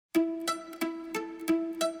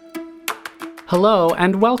Hello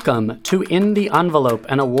and welcome to In the Envelope,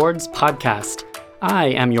 an awards podcast. I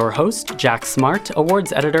am your host, Jack Smart,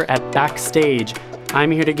 awards editor at Backstage.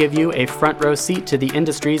 I'm here to give you a front row seat to the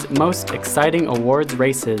industry's most exciting awards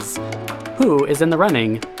races. Who is in the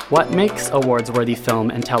running? What makes awards-worthy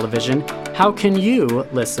film and television? How can you,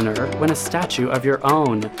 listener, win a statue of your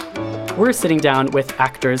own? We're sitting down with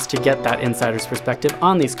actors to get that insider's perspective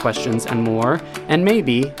on these questions and more, and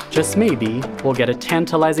maybe, just maybe, we'll get a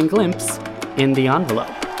tantalizing glimpse in the envelope.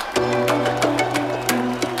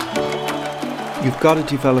 You've got to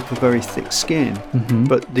develop a very thick skin,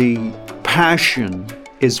 but the passion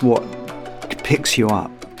is what picks you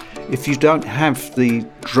up. If you don't have the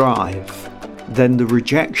drive, then the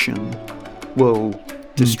rejection will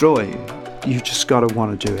destroy you. You just got to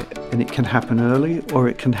want to do it, and it can happen early or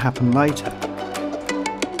it can happen later.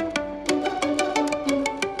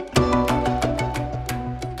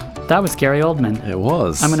 That was Gary Oldman. It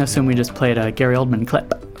was. I'm going to assume we just played a Gary Oldman clip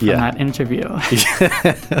from that interview.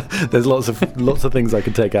 There's lots of things I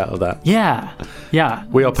could take out of that. Yeah.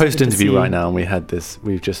 We are post-interview right now, and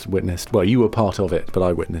we've just witnessed, well, you were part of it, but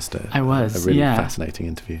I witnessed it. I was, a really fascinating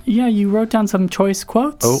interview. Yeah, you wrote down some choice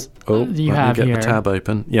quotes. You have get here. the tab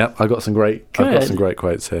open. Yeah, I've got some great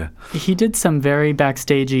quotes here. He did some very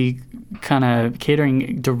backstagey kind of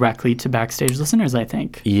catering directly to Backstage listeners, I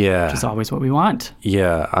think. Yeah. Which is always what we want.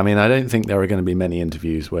 Yeah, I mean, I don't think there are going to be many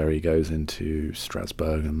interviews where he goes into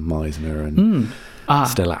Strasbourg and Meisner and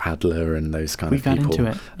Stella Adler and those kind of people. We got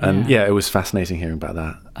into it. And it was fascinating hearing about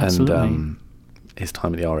that. Absolutely. And his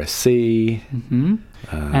time at the RSC.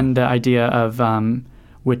 And the idea of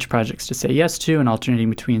which projects to say yes to and alternating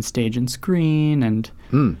between stage and screen.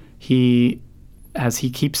 And he, as he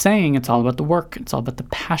keeps saying, it's all about the work. It's all about the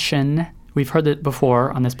passion. We've heard it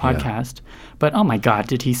before on this podcast. But, oh, my God,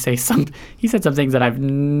 did he say he said some things that I've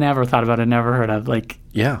never thought about and never heard of. Like,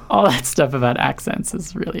 all that stuff about accents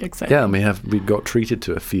is really exciting. Yeah, and we got treated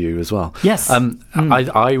to a few as well. Yes.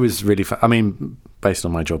 I was really, based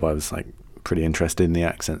on my job, I was like pretty interested in the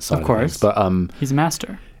accent side of course. But he's a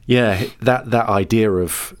master. Yeah, that idea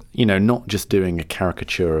of, not just doing a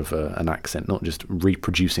caricature of an accent, not just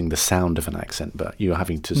reproducing the sound of an accent, but you're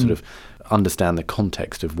having to sort of understand the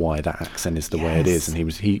context of why that accent is the way it is.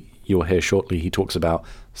 And you'll hear shortly, he talks about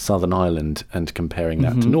Southern Ireland and comparing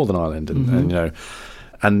that to Northern Ireland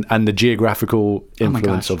and the geographical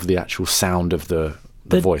influence of the actual sound of the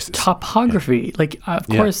voice. Topography. Of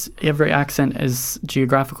course, every accent is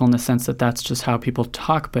geographical in the sense that that's just how people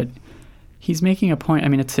talk, but he's making a point. I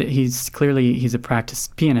mean, he's a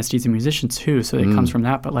practiced pianist. He's a musician too, so it comes from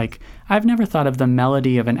that. But I've never thought of the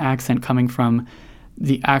melody of an accent coming from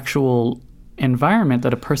the actual environment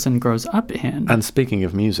that a person grows up in. And speaking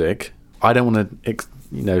of music, I don't want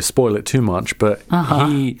to, spoil it too much, but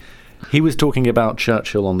he was talking about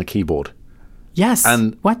Churchill on the keyboard. Yes.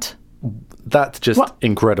 And what? That's just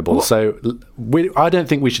incredible. What? So I don't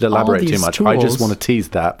think we should elaborate too much. Tools. I just want to tease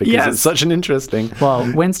that because it's such an interesting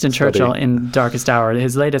Well, Winston Churchill in Darkest Hour,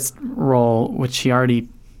 his latest role, which he already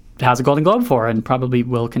has a Golden Globe for and probably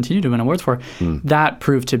will continue to win awards for, that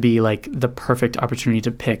proved to be the perfect opportunity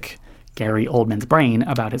to pick Gary Oldman's brain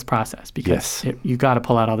about his process because you got to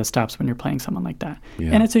pull out all the stops when you're playing someone like that. Yeah.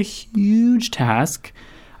 And it's a huge task.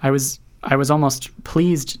 I was almost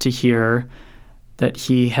pleased to hear that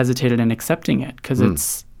he hesitated in accepting it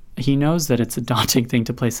because he knows that it's a daunting thing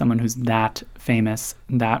to play someone who's that famous,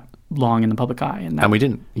 that long in the public eye. And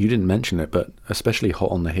you didn't mention it, but especially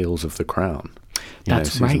hot on the heels of The Crown.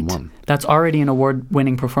 That's right. Season 1. That's already an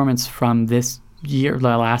award-winning performance from this year,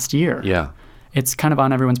 last year. Yeah. It's kind of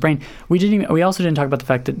on everyone's brain. We also didn't talk about the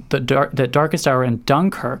fact that that Darkest Hour and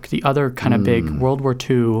Dunkirk, the other kind of big World War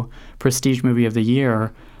II prestige movie of the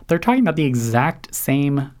year, they're talking about the exact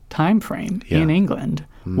same time frame in England.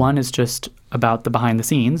 One is just about the behind the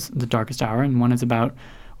scenes, the Darkest Hour, and one is about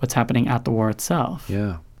what's happening at the war itself.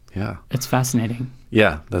 Yeah. It's fascinating.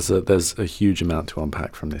 Yeah, there's a huge amount to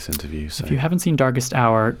unpack from this interview. So if you haven't seen Darkest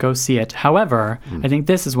Hour, go see it. However, I think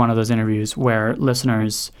this is one of those interviews where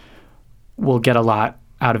listeners will get a lot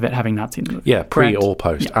out of it having not seen the movie. Yeah, pre or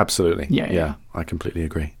post. Yeah. Absolutely. Yeah, I completely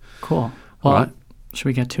agree. Cool. Well, all right. Should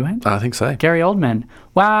we get to it? I think so. Gary Oldman.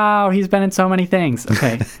 Wow, he's been in so many things.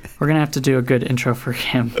 Okay, we're going to have to do a good intro for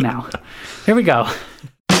him now. Here we go.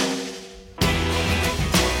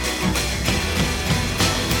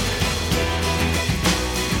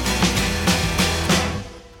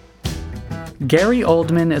 Gary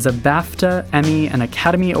Oldman is a BAFTA, Emmy, and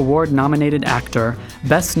Academy Award-nominated actor,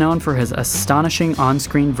 best known for his astonishing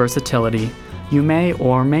on-screen versatility. You may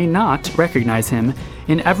or may not recognize him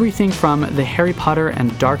in everything from the Harry Potter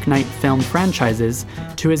and Dark Knight film franchises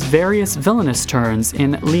to his various villainous turns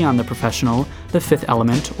in Leon the Professional, The Fifth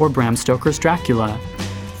Element, or Bram Stoker's Dracula.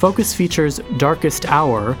 Focus features Darkest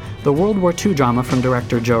Hour, the World War II drama from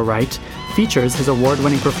director Joe Wright, features his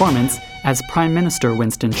award-winning performance as Prime Minister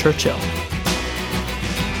Winston Churchill.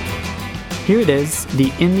 Here it is,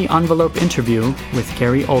 the In the Envelope interview with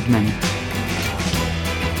Gary Oldman.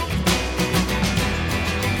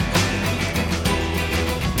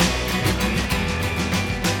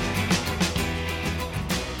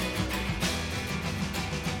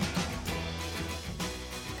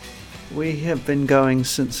 We have been going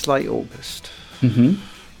since late August. Mm-hmm.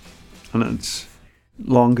 And it's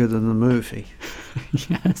longer than the movie.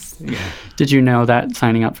 Yes. Yeah. Did you know that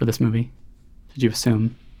signing up for this movie? Did you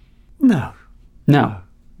assume? No. No.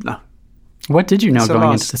 What did you know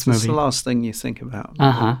going into this movie? It's the last thing you think about.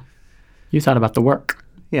 Uh-huh. You thought about the work.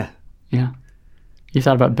 Yeah. Yeah. You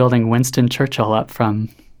thought about building Winston Churchill up from...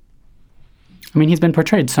 I mean, he's been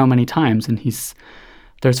portrayed so many times, and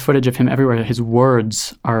there's footage of him everywhere. His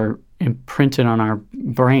words are imprinted on our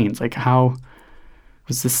brains. Like, how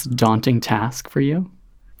was this a daunting task for you?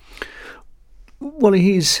 Well,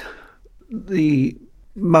 he's the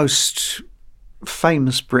most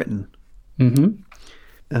famous Briton. Mm-hmm.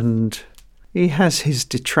 And he has his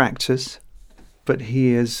detractors, but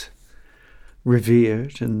he is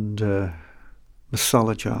revered and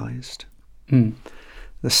mythologized. Mm.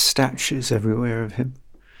 There's statues everywhere of him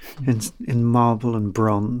in marble and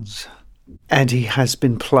bronze. And he has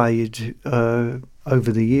been played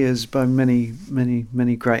over the years by many, many,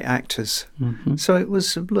 many great actors. Mm-hmm. So it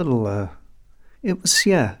was a little... It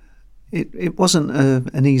wasn't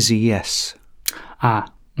an easy yes.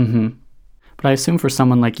 Mm-hmm. But I assume for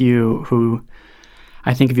someone like you, who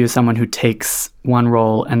I think of you as someone who takes one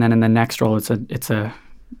role and then in the next role it's a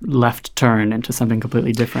left turn into something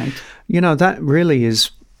completely different. You know, that really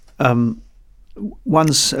is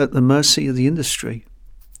one's at the mercy of the industry.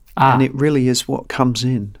 And it really is what comes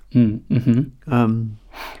in. Mm-hmm.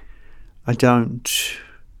 I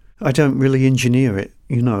don't really engineer it,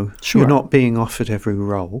 you know. Sure. You're not being offered every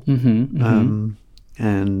role. Mm-hmm, mm-hmm.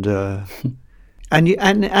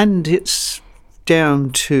 And it's down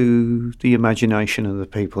to the imagination of the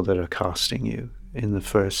people that are casting you in the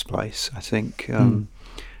first place. I think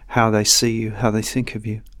how they see you, how they think of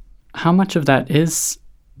you. How much of that is,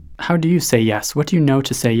 how do you say yes? What do you know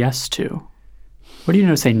to say yes to? What do you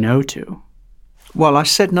know to say no to? Well, I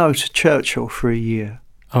said no to Churchill for a year.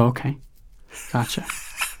 Oh, okay. Gotcha.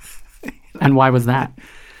 And why was that?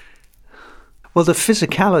 Well, the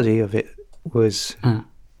physicality of it was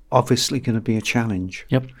obviously going to be a challenge.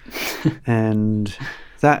 Yep. And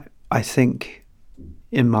that, I think,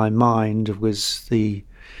 in my mind, was the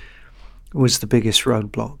biggest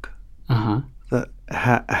roadblock. Uh-huh. That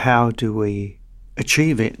how do we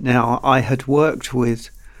achieve it? Now, I had worked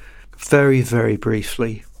with, very, very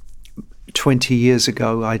briefly, 20 years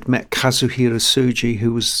ago, I'd met Kazuhiro Tsuji,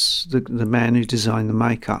 who was the man who designed the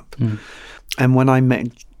makeup. Mm. And when I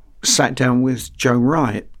sat down with Joe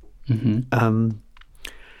Wright, mm-hmm.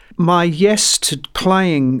 My yes to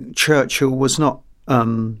playing Churchill was not,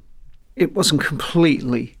 it wasn't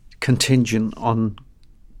completely contingent on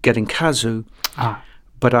getting Kazu.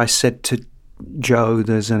 But I said to Joe,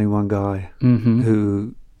 there's only one guy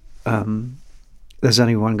who... there's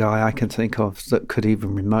only one guy I can think of that could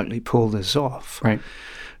even remotely pull this off. Right.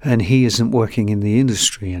 And he isn't working in the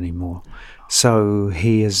industry anymore. So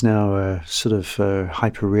he is now a sort of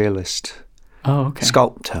hyper-realist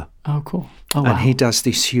sculptor. Oh, cool. Oh, wow. And he does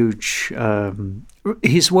these huge...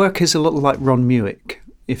 his work is a little like Ron Mueck.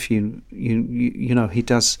 If you know, he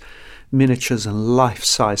does miniatures and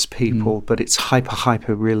life-size people, but it's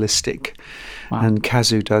hyper-realistic. Wow. And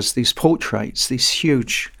Kazu does these portraits, these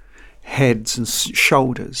huge... heads and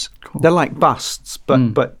shoulders. Cool. They're like busts,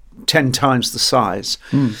 but 10 times the size.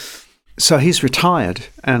 So he's retired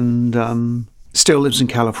and still lives in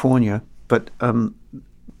California, but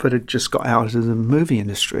had just got out of the movie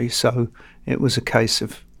industry. So it was a case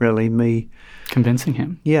of really me convincing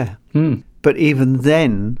him. Yeah. But even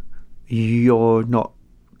then, you're not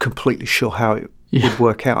completely sure how it would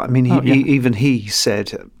work out. I mean, even he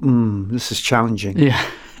said, "This is challenging. Yeah.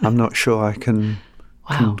 I'm not sure I can."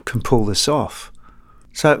 Wow. Can pull this off.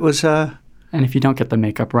 So it was... and if you don't get the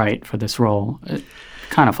makeup right for this role, it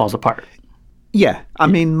kind of falls apart. Yeah. I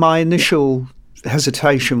mean, my initial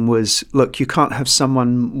hesitation was, look, you can't have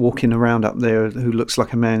someone walking around up there who looks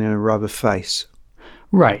like a man in a rubber face.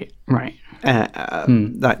 Right.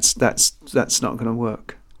 That's not going to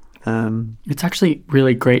work. It's actually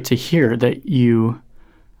really great to hear that you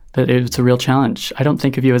that it's a real challenge. I don't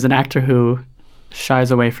think of you as an actor who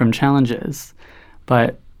shies away from challenges,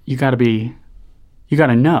 but you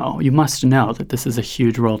must know that this is a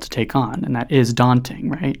huge role to take on, and that is daunting,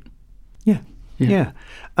 right? Yeah.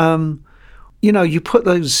 You put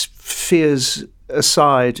those fears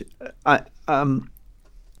aside.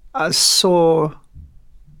 I saw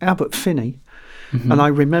Albert Finney, and I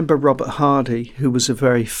remember Robert Hardy, who was a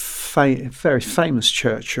very famous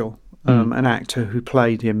Churchill, an actor who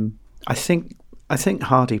played him. I think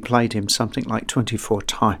Hardy played him something like 24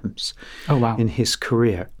 times. Oh, wow. In his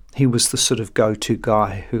career. He was the sort of go-to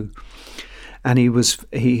guy and he was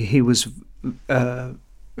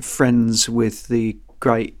friends with the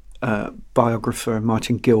great biographer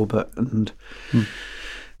Martin Gilbert, and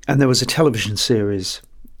there was a television series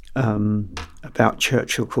about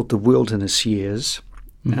Churchill called The Wilderness Years,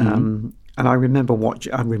 and I remember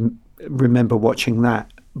watching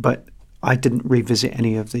that, but I didn't revisit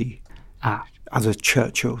any of the other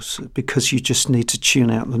Churchills because you just need to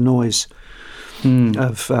tune out the noise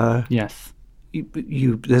of yes.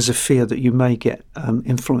 There's a fear that you may get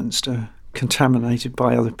influenced or contaminated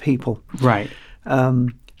by other people. Right.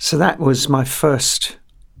 So that was my first,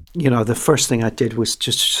 the first thing I did was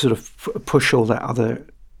just sort of push all that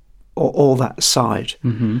aside.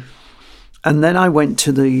 And then I went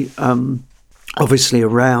to the, obviously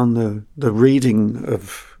around the reading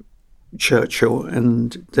of Churchill,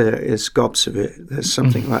 and there is gobs of it. There's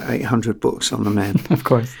something like 800 books on the man. Of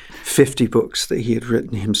course. 50 books that he had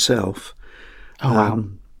written himself. Oh, wow.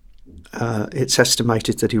 It's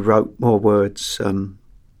estimated that he wrote more words than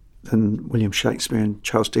William Shakespeare and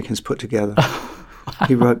Charles Dickens put together. Wow.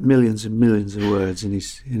 He wrote millions and millions of words in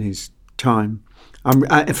his time.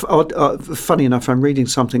 Funny enough, I'm reading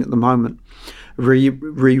something at the moment,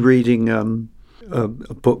 rereading a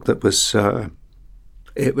book that was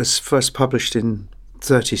it was first published in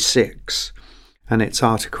 1936, and it's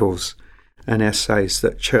articles and essays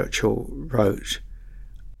that Churchill wrote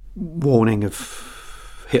warning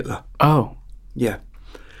of Hitler. Oh. Yeah.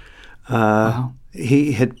 Wow.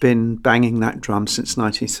 He had been banging that drum since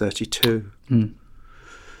 1932.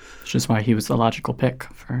 Which is why he was the logical pick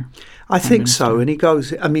for I think so. And he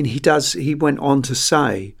went on to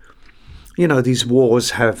say, these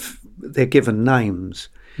wars they're given names.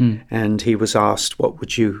 And he was asked, what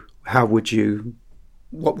would you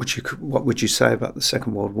say about the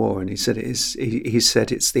Second World War? And he said it's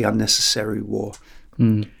the unnecessary war.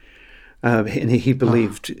 And he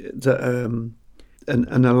believed that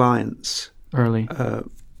an alliance, early,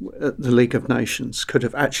 the League of Nations, could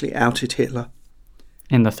have actually outed Hitler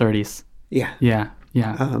in the 1930s. Yeah.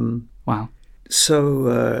 Wow.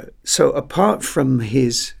 So apart from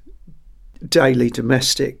his daily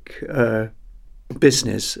domestic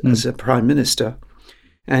business as a prime minister,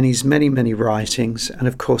 and his many, many writings, and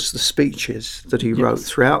of course the speeches that he wrote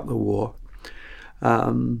throughout the war,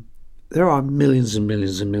 there are millions and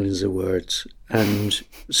millions and millions of words. And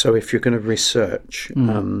so if you're going to research,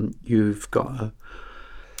 you've got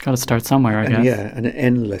to start somewhere, I guess. Yeah, an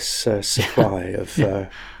endless supply of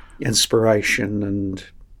inspiration and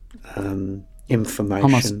information.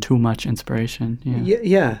 Almost too much inspiration.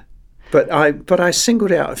 Yeah. But I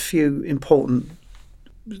singled out a few important,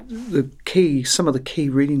 some of the key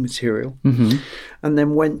reading material, and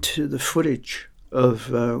then went to the footage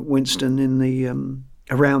of Winston in the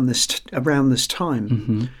around this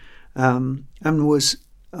time, and was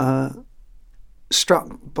struck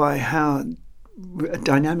by how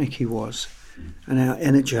dynamic he was and how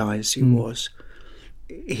energized he was.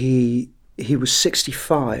 He was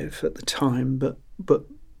 65 at the time, but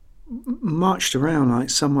marched around like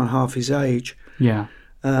someone half his age. Yeah.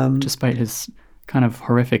 Despite his kind of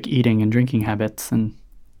horrific eating and drinking habits and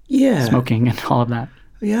smoking and all of that.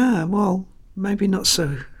 Yeah, well, maybe not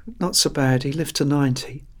so bad. He lived to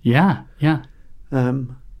 90. Yeah.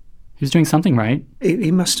 He was doing something right.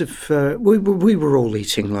 He must have. We were all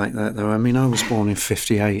eating like that, though. I mean, I was born in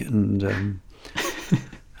 1958, and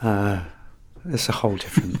it's a whole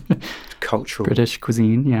different cultural British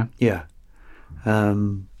cuisine. Yeah. Yeah.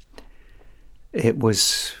 It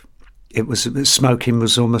was smoking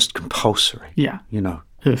was almost compulsory. Yeah.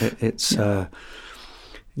 It's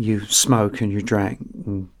you smoke and you drank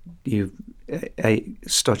and you ate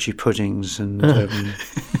stodgy puddings, and that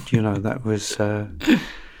was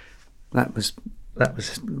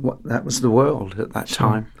the world at that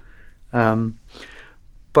time. I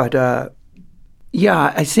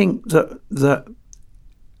think that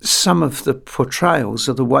some of the portrayals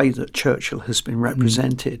of the way that Churchill has been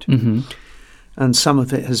represented, and some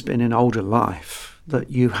of it has been in older life, that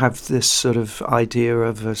you have this sort of idea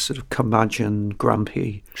of a sort of curmudgeon,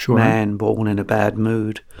 grumpy Sure. man born in a bad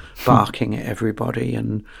mood, barking at everybody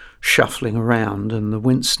and shuffling around. And the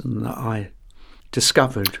Winston that I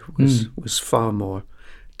discovered was far more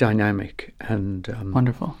dynamic and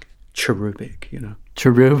Wonderful. cherubic,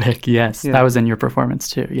 Cherubic, yes. Yeah. That was in your performance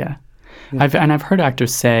too, yeah. I've heard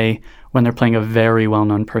actors say when they're playing a very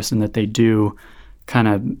well-known person that they do kind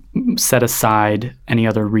of set aside any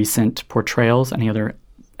other recent portrayals, any other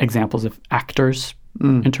examples of actors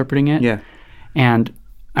interpreting it. Yeah. And,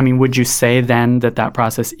 I mean, would you say then that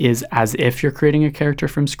process is as if you're creating a character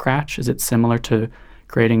from scratch? Is it similar to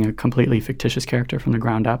creating a completely fictitious character from the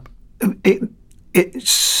ground up? It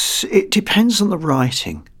depends on the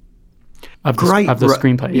writing. Of the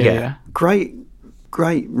screenplay, yeah. Great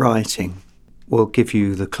writing will give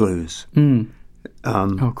you the clues.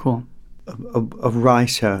 Oh, cool. A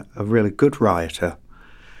writer, a really good writer,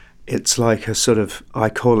 it's like a sort of, I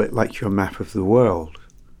call it like your map of the world.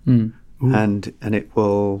 And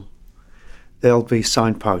there'll be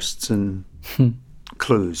signposts and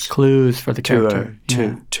clues. Clues for the character.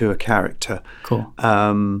 To a character. Cool.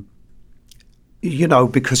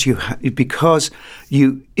 Because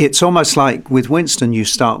it's almost like with Winston, you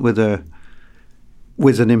start with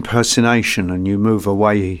an impersonation and you move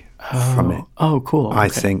away from it. Oh, cool. I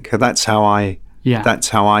think that's how I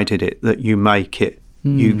did it. That you make it,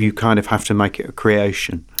 you kind of have to make it a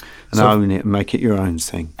creation and own it and make it your own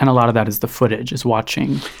thing. And a lot of that is the footage, is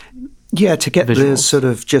watching. Yeah, to get visuals. the sort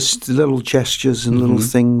of just little gestures and little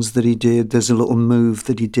things that he did. There's a little move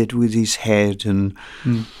that he did with his head and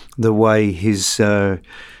the way his,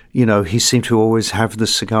 he seemed to always have the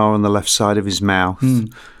cigar on the left side of his mouth.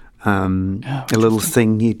 A little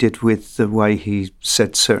thing he did with the way he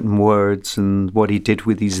said certain words and what he did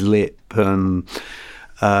with his lip. And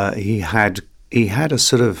he had a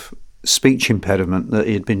sort of speech impediment that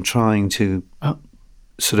he had been trying to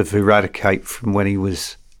sort of eradicate from when he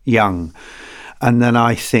was young. And then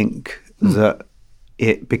I think that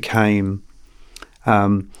it became...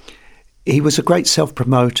 he was a great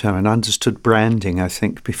self-promoter and understood branding, I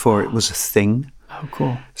think, before it was a thing. Oh,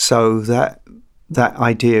 cool. So that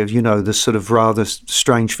idea of, the sort of rather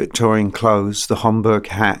strange Victorian clothes, the Homburg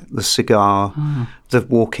hat, the cigar, the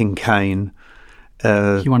walking cane.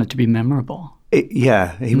 He wanted to be memorable.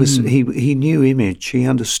 He knew image. He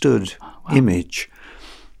understood image.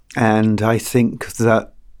 And I think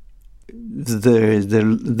that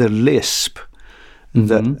the lisp,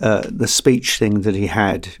 the speech thing that he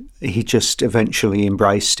had, he just eventually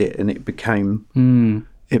embraced it, and it became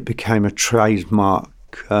a trademark.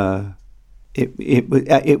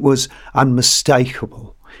 It was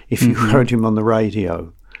unmistakable if you heard him on the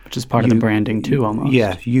radio, which is part of the branding too, almost.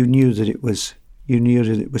 Yeah, you knew that it was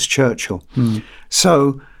Churchill.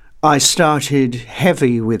 So I started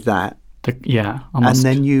heavy with that. Almost.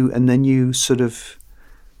 And then you sort of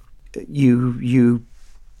you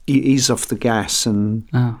ease off the gas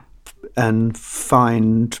and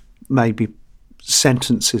find maybe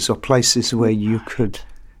sentences or places where you could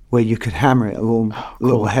hammer it a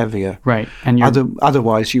little heavier. Right. And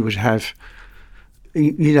otherwise you would have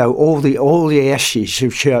all the S's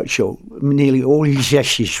of Churchill, nearly all his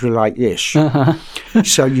S's were like this.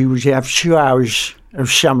 So you would have 2 hours of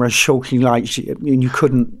summer talking like, and you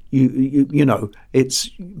couldn't, you're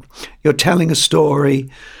telling a story.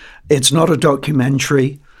 It's not a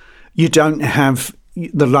documentary. You don't have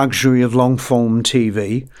the luxury of long-form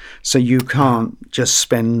TV, so you can't just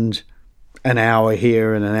spend an hour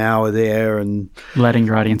here and an hour there and letting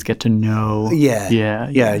your audience get to know. Yeah.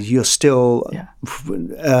 You're still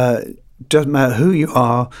doesn't matter who you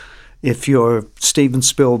are. If you're Steven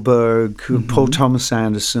Spielberg, Paul Thomas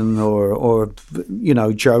Anderson, or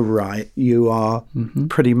Joe Wright, you are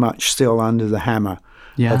pretty much still under the hammer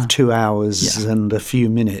of 2 hours and a few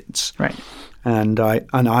minutes. Right. And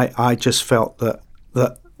I just felt that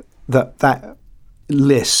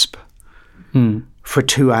lisp for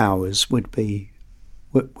 2 hours would be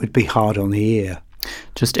hard on the ear,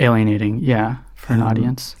 just alienating, for an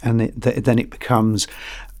audience. And then it becomes,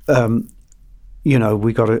 and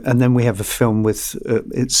then we have a film with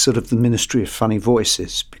it's sort of the Ministry of Funny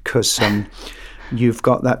Voices, because you've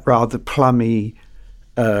got that rather plummy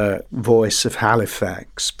voice of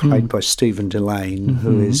Halifax, played by Stephen Delane,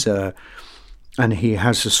 who is, and he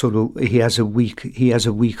has a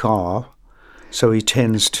weak R. So he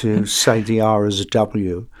tends to say the R as a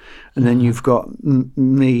W. And then you've got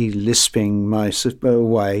me lisping my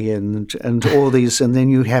way and all these. And then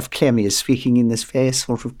you have Clemmy speaking in this very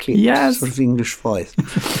sort of sort of English voice.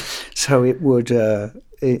 So it would,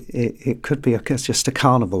 it could be just a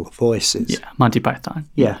carnival of voices. Yeah, Monty Python.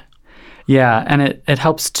 Yeah. Yeah, and it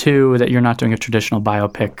helps too that you're not doing a traditional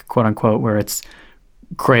biopic, quote unquote, where it's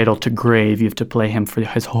cradle to grave. You have to play him for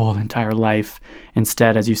his whole entire life.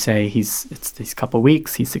 Instead, as you say, it's these couple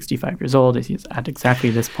weeks. He's 65 years old. He's at exactly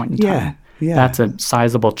this point in time. Yeah. That's a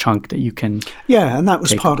sizable chunk that you can. Yeah, and that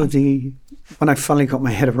was part of when I finally got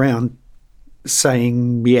my head around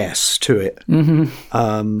saying yes to it.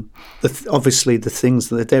 Mm-hmm. Obviously,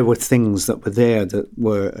 there were things that were there that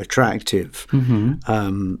were attractive.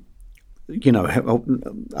 Mm-hmm.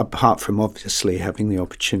 Apart from obviously having the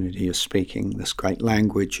opportunity of speaking this great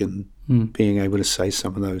language and being able to speak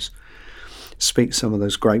some of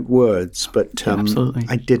those great words, but absolutely.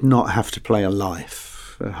 I did not have to play a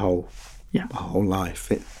whole life.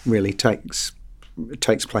 It really takes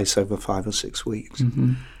place over 5 or 6 weeks.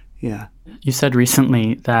 Mm-hmm. Yeah. You said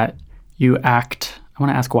recently that you act. I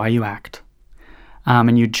want to ask why you act.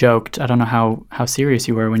 And you joked, I don't know how serious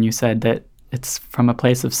you were when you said that it's from a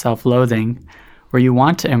place of self-loathing where you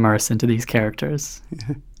want to immerse into these characters.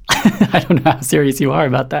 Yeah. I don't know how serious you are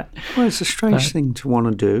about that. Well, it's a strange thing to want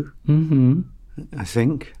to do, mm-hmm. I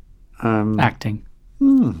think. Acting.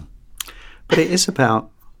 But it is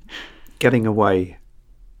about getting away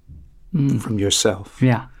from yourself.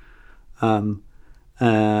 Yeah. One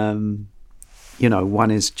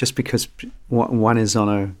is just because one is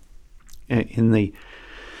in the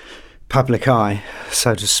public eye,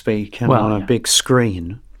 so to speak, and on a big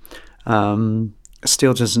screen,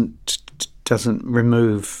 still doesn't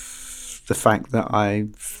remove the fact that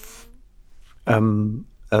I'm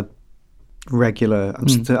a regular.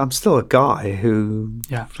 I'm still a guy who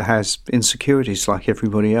has insecurities like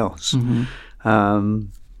everybody else,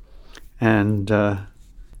 and the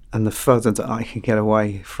further that I can get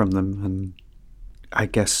away from them, and I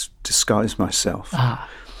guess disguise myself,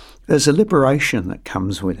 there's a liberation that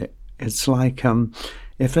comes with it. It's like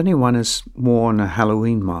if anyone has worn a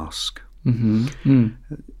Halloween mask, you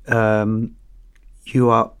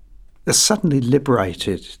are suddenly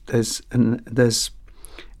liberated.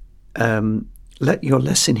 You're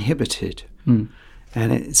less inhibited, and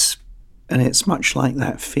it's much like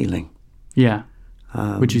that feeling. Yeah.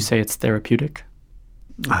 Would you say it's therapeutic?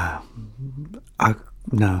 No.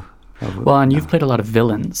 Well, and you've played a lot of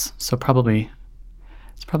villains, so it's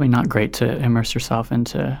probably not great to immerse yourself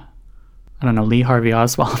into, I don't know, Lee Harvey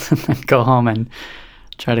Oswald and then go home and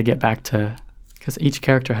try to get back to, because each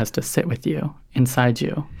character has to sit with you, inside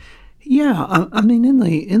you. Yeah, I mean,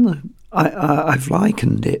 I've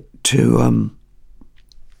likened it to.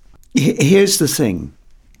 Here's the thing: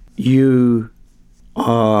 you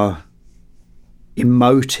are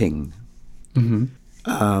emoting,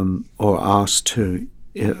 or asked to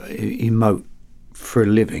emote for a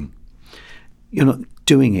living. You're not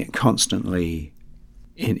doing it constantly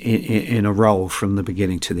in a role from the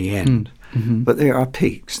beginning to the end. Mm-hmm. But there are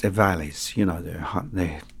peaks, there are valleys,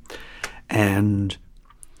 and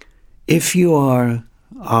if you are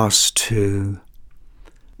asked to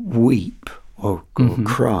weep or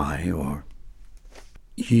cry, or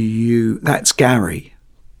that's Gary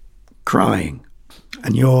crying,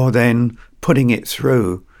 and you're then putting it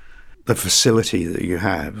through the facility that you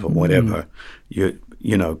have or whatever,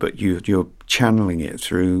 but you're channeling it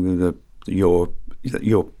through your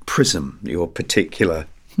prism, your particular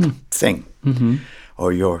thing,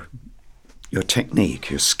 or your technique,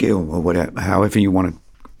 your skill, or whatever,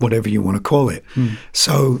 whatever you want to call it.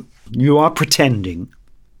 So you are pretending,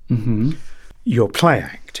 you're play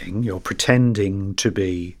acting, you're pretending to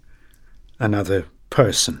be another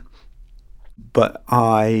person. But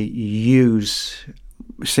I use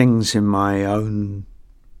things in my own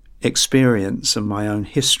experience and my own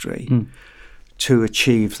history to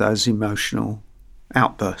achieve those emotional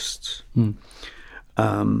outbursts.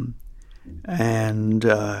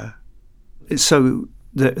 So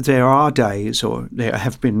there are days, or there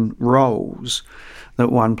have been roles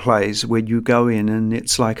that one plays where you go in and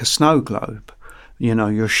it's like a snow globe.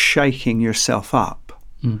 You're shaking yourself up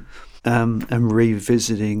and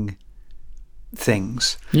revisiting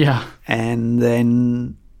things. Yeah. And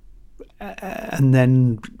then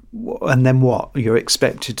what? You're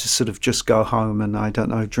expected to sort of just go home and, I don't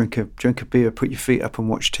know, drink a beer, put your feet up and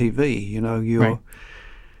watch TV. Right.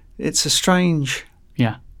 It's a strange.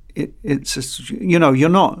 Yeah. It's you're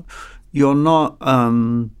not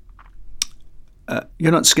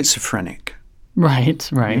schizophrenic.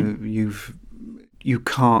 Right. You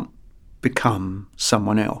can't become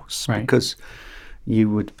someone else, because you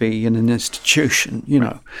would be in an institution,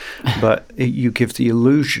 but you give the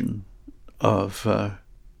illusion of that.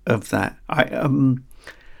 I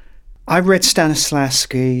read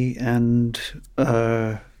Stanislavski and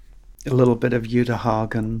a little bit of Uta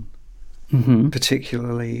Hagen,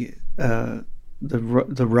 particularly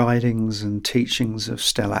the writings and teachings of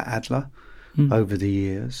Stella Adler over the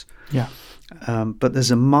years. Yeah. But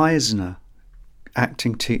there's a Meisner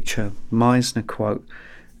acting teacher, Meisner quote,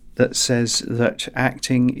 that says that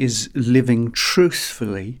acting is living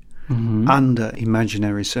truthfully under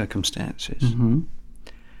imaginary circumstances. And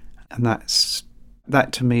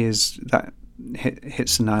that to me hits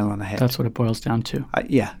the nail on the head. That's what it boils down to.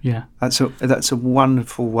 Yeah. That's a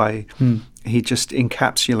wonderful way. He just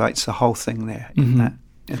encapsulates the whole thing there in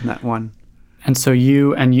that one. And so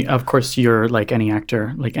you, of course, you're like any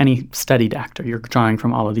actor, like any studied actor, you're drawing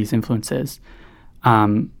from all of these influences.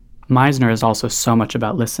 Meisner is also so much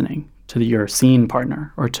about listening to your scene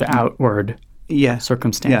partner or to outward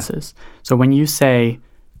circumstances. Yeah. So when you say,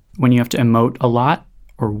 when you have to emote a lot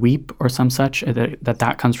or weep or some such,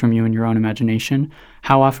 that comes from you and your own imagination,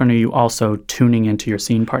 how often are you also tuning into your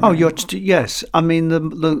scene partner? Oh, yes. I mean,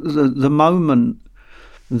 the moment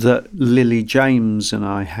that Lily James and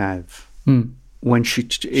I have when she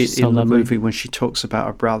in the movie when she talks about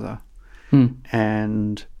her brother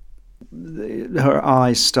and her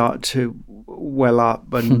eyes start to well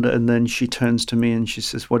up and then she turns to me and she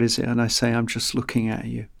says, "What is it?" And I say, "I'm just looking at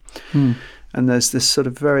you." And there's this sort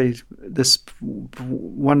of this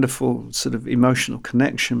wonderful sort of emotional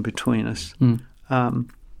connection between us. I'm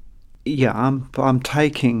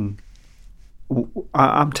taking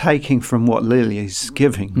from what Lily is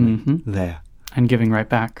giving me there, and giving right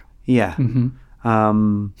back. Yeah.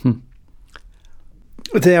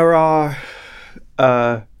 There are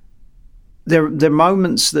there are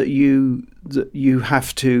moments that you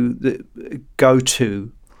have to go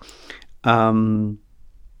to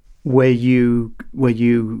where you're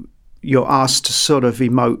asked to sort of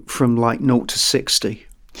emote from like 0 to 60.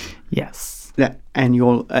 Yes. And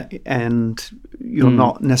you're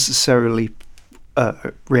not necessarily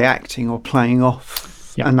reacting or playing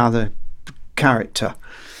off another character.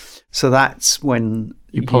 So that's when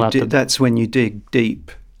that's when you dig deep.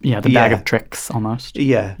 Yeah, the bag of tricks almost.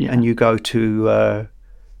 Yeah. And you go to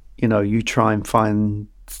you try and find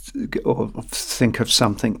or think of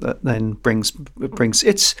something that then brings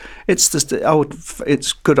it's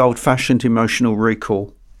good old-fashioned emotional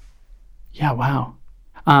recall. Yeah, wow.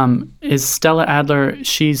 Is Stella Adler,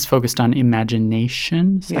 she's focused on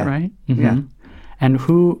imagination, is that right? Yeah. And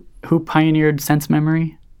who pioneered sense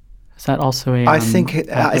memory? Is that also a I think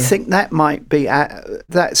that might be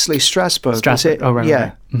that's Lee Strasberg. Strasberg. Oh, right.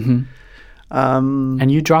 Yeah. Right.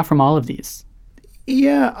 And you draw from all of these.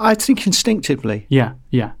 Yeah, I think instinctively. Yeah.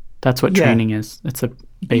 That's what training is. It's a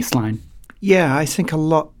baseline. Yeah, I think a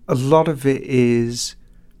lot of it is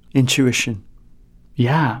intuition.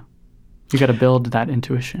 Yeah. You got to build that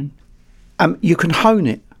intuition. You can hone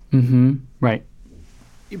it. Right.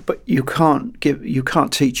 But you can't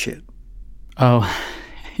teach it. Oh,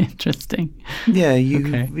 interesting. Yeah,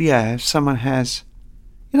 if someone has,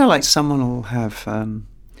 like someone will have a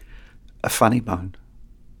funny bone.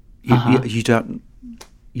 You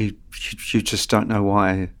just don't know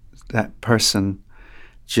why that person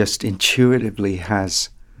just intuitively has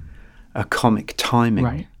a comic timing.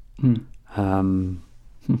 Right.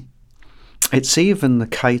 It's even the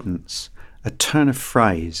cadence, a turn of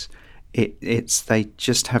phrase. They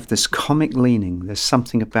just have this comic leaning. There's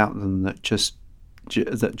something about them that just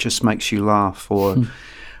makes you laugh, or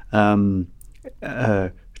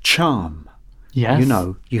charm. Yes.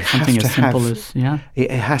 You have something to as simple have. As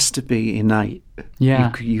it has to be innate.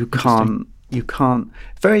 Yeah. You can't.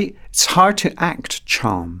 It's hard to act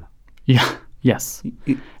charm. Yeah. Yes.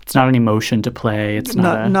 It's not an emotion to play. It's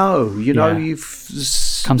not.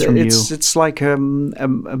 Comes from you. It's like a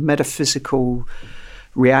metaphysical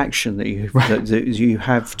reaction that you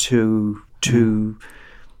have to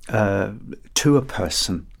a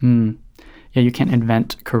person. Yeah, you can't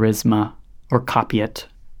invent charisma or copy it.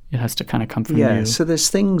 It has to kind of come from you. Yeah, so there's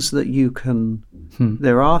things that you can.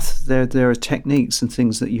 There are techniques and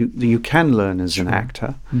things that you can learn as an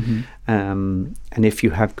actor, and if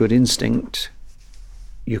you have good instinct,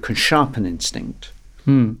 you can sharpen instinct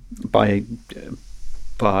by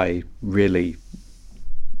really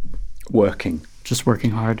working. Just working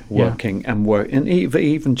hard. And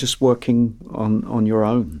even just working on your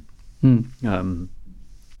own.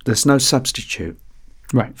 There's no substitute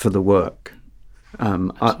for the work.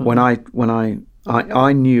 When I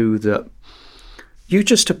knew that you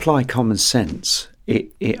just apply common sense.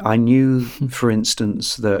 I knew, for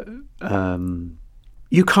instance, that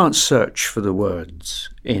you can't search for the words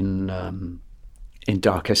in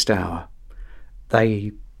Darkest Hour.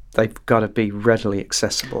 They've got to be readily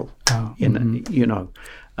accessible. And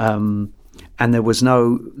there was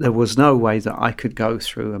no way that I could go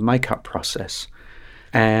through a makeup process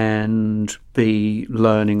and be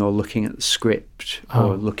learning or looking at the script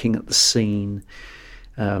or looking at the scene.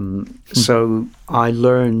 So I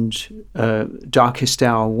learned Darkest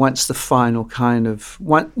Hour once the final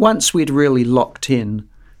once we'd really locked in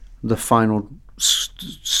the final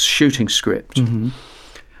shooting script. Mm-hmm.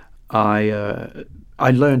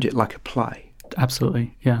 I learned it like a play.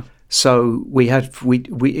 Absolutely, yeah. So we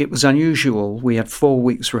it was unusual. We had 4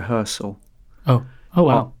 weeks rehearsal. Oh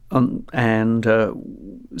wow. And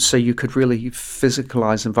so you could really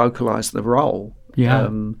physicalize and vocalize the role. Yeah.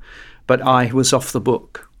 But I was off the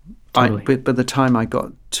book. Totally. By the time I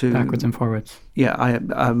got to Backwards and forwards. Yeah,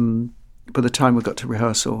 by the time we got to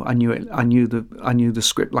rehearsal, I knew it. I knew the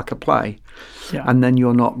script like a play. Yeah. And then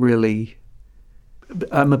you're not really.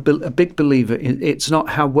 I'm a big believer. It's not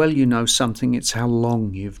how well you know something; it's how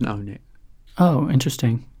long you've known it. Oh,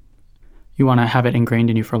 interesting. You want to have it ingrained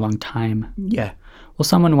in you for a long time. Yeah. Well,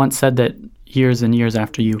 someone once said that years and years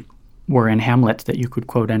after you were in Hamlet, that you could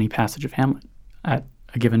quote any passage of Hamlet at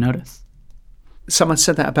a given notice. Someone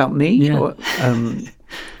said that about me? Yeah. Or,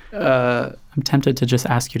 I'm tempted to just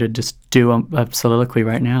ask you to just do a soliloquy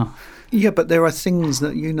right now. Yeah, but there are things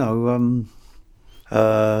that,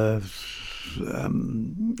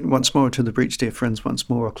 once more to the breach, dear friends, once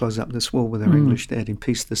more I'll close up this wall with our English dead in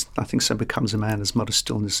peace. There's nothing so becomes a man as modest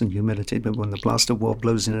stillness and humility, but when the blast of war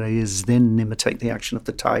blows in our ears, then imitate the action of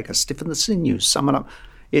the tiger, stiffen the sinews, summon up.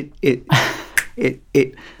 You've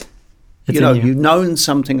known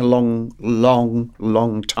something a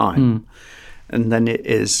long time, and then it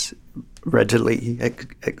is readily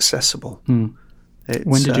accessible. When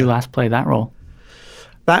did you last play that role?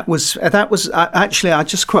 That was actually, I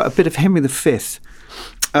just quote a bit of Henry V.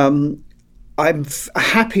 I'm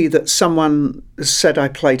happy that someone said I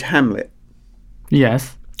played Hamlet.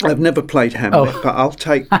 Yes. I've never played Hamlet, but I'll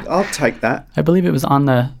take that. I believe it was on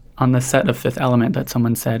the set of Fifth Element that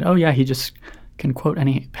someone said, "Oh yeah, he just can quote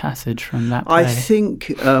any passage from that play." I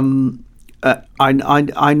think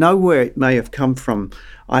I know where it may have come from.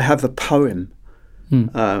 I have a poem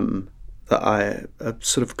a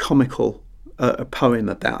sort of comical. A poem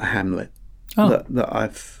about Hamlet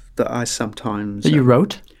that I sometimes that you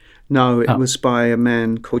wrote. No, it was by a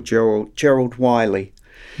man called Gerald Wiley,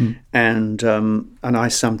 and I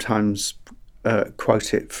sometimes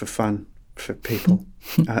quote it for fun for people.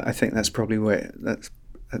 I think that's probably where that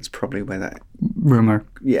rumor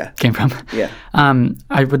came from. Yeah.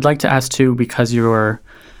 I would like to ask too, because you're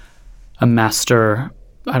a master,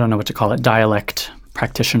 I don't know what to call it, dialect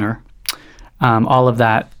practitioner. All of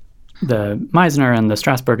that. The Meisner and the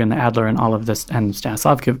Strasberg and the Adler and all of this, and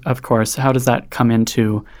Stanislavski, of course, how does that come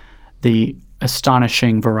into the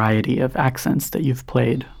astonishing variety of accents that you've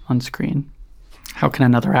played on screen? How can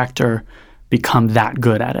another actor become that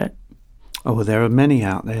good at it? Oh, well, there are many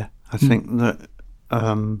out there. I think that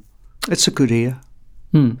it's a good ear.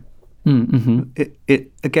 Mm-hmm.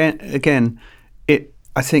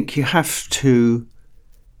 I think you have to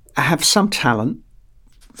have some talent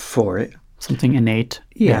for it. Something innate.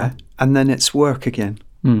 Yeah. And then it's work again.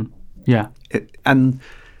 Yeah.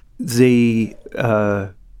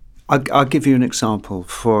 I'll give you an example.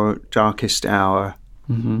 For Darkest Hour,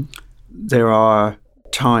 there are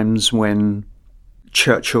times when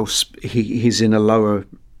Churchill, he's in a lower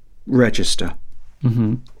register.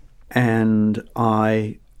 And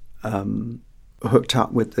I hooked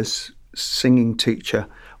up with this singing teacher.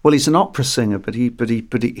 Well, he's an opera singer, but he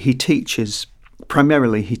teaches.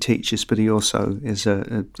 Primarily he teaches, but he also is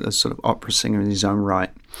a sort of opera singer in his own right,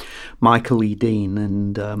 Michael E. Dean,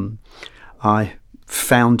 and I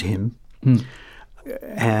found him,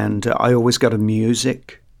 and I always go to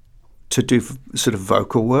music to do sort of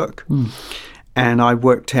vocal work, and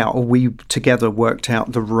we together worked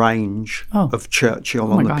out the range of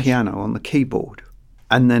Churchill on the piano, on the keyboard,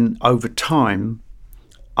 and then over time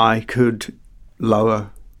I could lower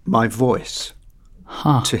my voice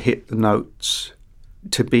to hit the notes,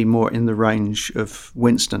 to be more in the range of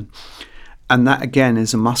Winston. And that, again,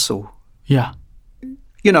 is a muscle. Yeah.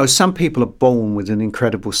 Some people are born with an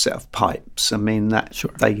incredible set of pipes. I mean,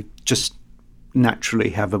 they just naturally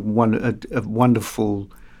have a wonderful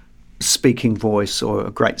speaking voice or a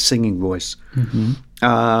great singing voice.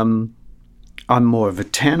 I'm more of a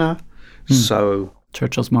tenor, so...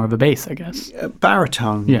 Churchill's more of a bass, I guess.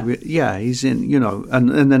 Baritone. Yeah, he's in,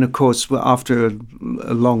 and then, of course, after a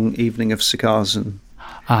long evening of cigars and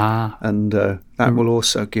that will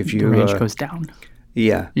also give you... The range goes down.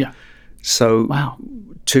 Yeah. Yeah. So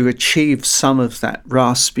to achieve some of that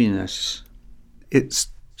raspiness, it's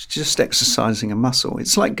just exercising a muscle.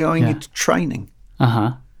 It's like going into training.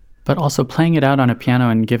 But also playing it out on a piano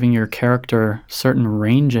and giving your character certain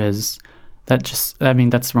ranges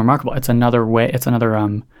That's remarkable. It's another way. It's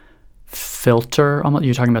another filter. Almost,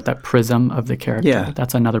 you're talking about that prism of the character. Yeah.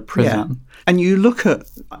 That's another prism. Yeah. And you look at,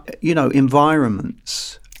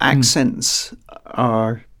 environments, accents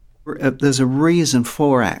are, there's a reason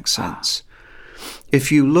for accents.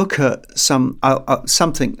 If you look at something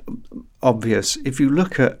obvious, if you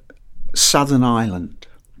look at Southern Ireland,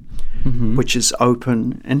 which is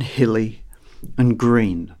open and hilly and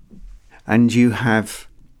green, and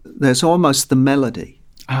there's almost the melody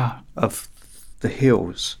of the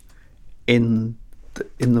hills in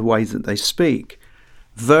the way that they speak,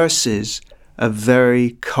 versus a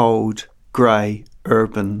very cold, grey,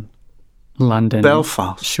 urban London,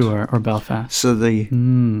 Belfast. Sure, or Belfast. So they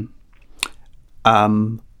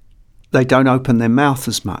don't open their mouth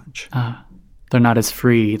as much. They're not as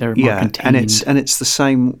free. They're more contained. and it's the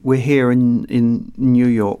same. We're here in New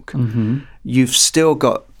York. You've still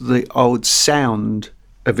got the old sound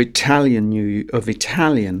of Italian in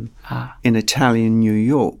Italian New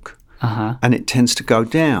York, and it tends to go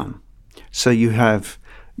down. So you have,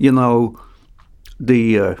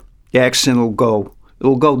 the accent will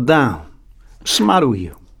go down. What's the matter with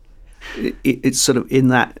you? It's sort of in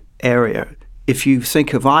that area. If you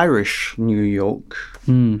think of Irish New York,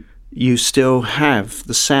 you still have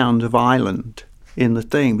the sound of Ireland in the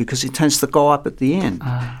thing, because it tends to go up at the end,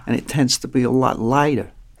 and it tends to be a lot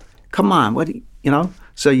lighter. Come on,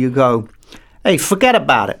 So you go, hey, forget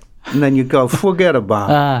about it. And then you go, forget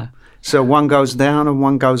about it. So one goes down and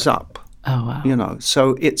one goes up. Oh, wow.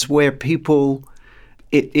 So it's where people,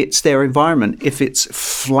 it's their environment. If it's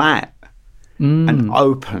flat and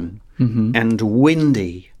open and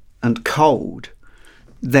windy and cold,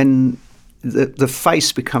 then the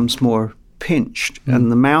face becomes more pinched,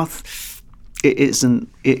 and the mouth, it isn't.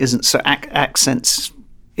 So accents,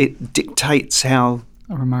 it dictates how.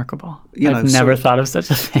 Remarkable. I've never thought of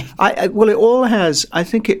such a thing. Well, it all has. I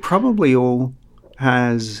think it probably all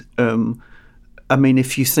has.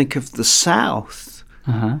 If you think of the South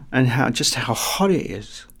and how hot it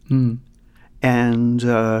is, and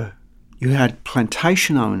you had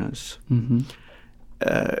plantation owners who,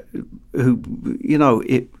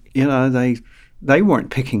 they weren't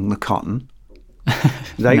picking the cotton.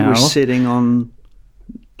 They were sitting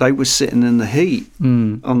in the heat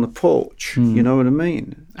on the porch. You know what I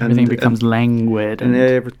mean? Everything becomes languid. And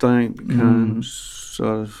everything becomes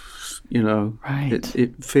sort of, right.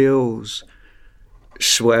 It feels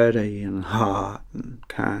sweaty and hot and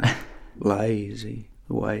kind of lazy,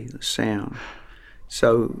 the way the sound.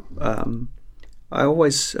 So I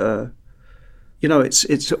always,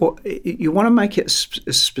 it's you want to make it as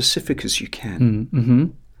specific as you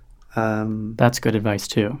can. That's good advice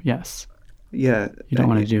too. Yes. Yeah. You don't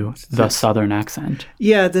want to do the Southern accent.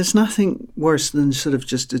 Yeah, there's nothing worse than sort of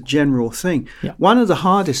just a general thing. Yeah. One of the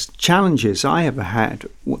hardest challenges I ever had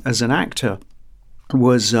as an actor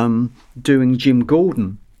was doing Jim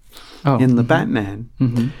Gordon in The Batman,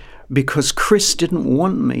 because Chris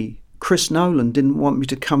Nolan didn't want me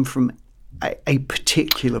to come from a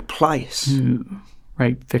particular place.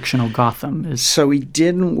 Right, fictional Gotham is. So he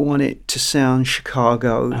didn't want it to sound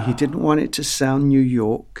Chicago. He didn't want it to sound New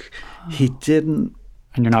York. He didn't.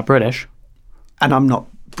 And you're not British. And I'm not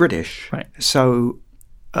British. Right. So.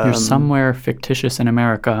 You're somewhere fictitious in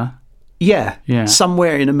America. Yeah.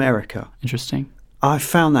 Somewhere in America. Interesting. I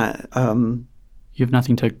found that. You have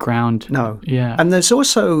nothing to ground. No. Yeah. And there's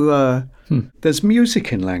also there's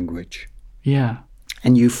music in language. Yeah.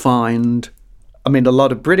 And you find, a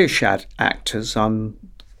lot of British actors,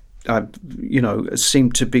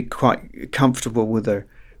 seem to be quite comfortable with a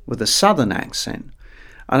Southern accent,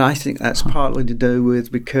 and I think that's partly to do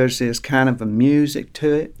with because there's kind of a music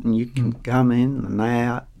to it, and you can come in and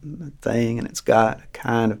out and the thing, and it's got a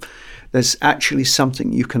kind of, there's actually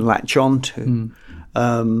something you can latch on to.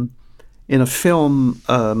 In a film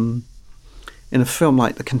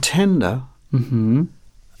like The Contender,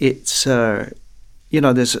 it's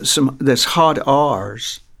there's hard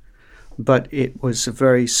R's, but it was a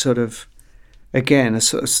very sort of, again,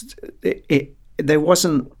 there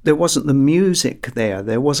wasn't the music there.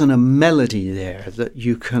 There wasn't a melody there that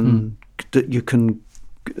you can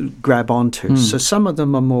grab onto. So some of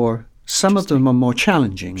them are more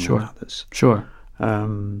challenging than others. Sure.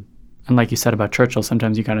 And like you said about Churchill,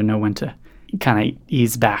 sometimes you got to know when to kind of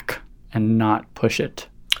ease back and not push it.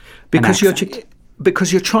 Because you're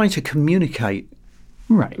trying to communicate.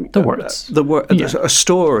 Right, the words. A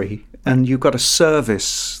story, and you've got to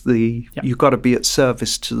service you've got to be at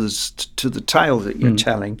service to the tale that you're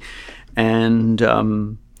telling,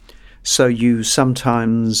 and so you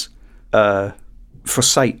sometimes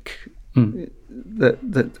forsake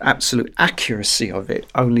the absolute accuracy of it,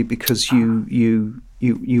 only because you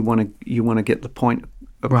want to get the point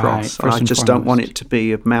across. Right, I just don't want it to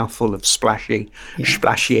be a mouthful of splashy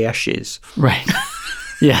ashes. Right.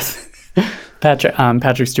 Yes.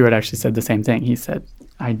 Patrick Stewart actually said the same thing. He said,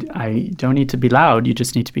 I don't need to be loud. You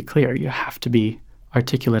just need to be clear. You have to be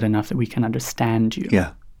articulate enough that we can understand you.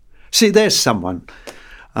 Yeah. See, there's someone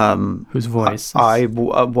whose voice I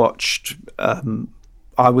watched.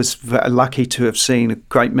 I was lucky to have seen a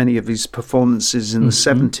great many of his performances in the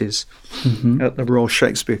 70s at the Royal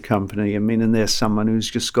Shakespeare Company. I mean, and there's someone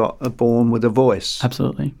who's just got born with a voice.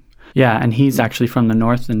 Absolutely. Yeah, and he's actually from the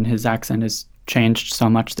north, and his accent has changed so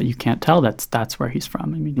much that you can't tell that's where he's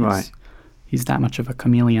from. I mean, he's that much of a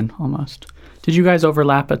chameleon almost. Did you guys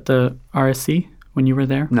overlap at the RSC when you were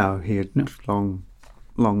there? No, he had long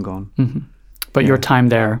gone. Mm-hmm. But your time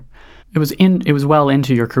there, it was well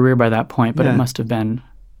into your career by that point, but it must have been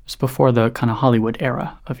just before the kind of Hollywood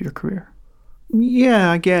era of your career.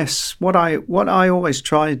 Yeah, I guess what I always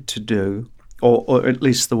tried to do, or at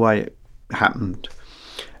least the way it happened,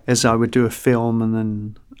 is I would do a film and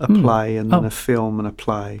then a play and then a film and a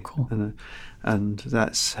play. Cool. And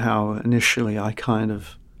that's how initially I kind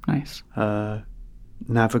of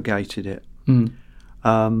navigated it.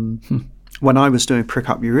 When I was doing Prick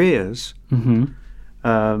Up Your Ears with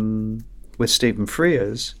Stephen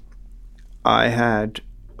Frears, I had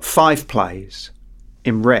 5 plays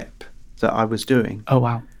in rep that I was doing. Oh,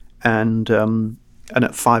 wow. And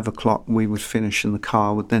at 5 o'clock we would finish, and the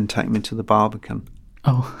car would then take me to the Barbican.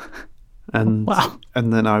 Oh, and wow!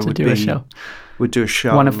 And then I would do a show. Would do a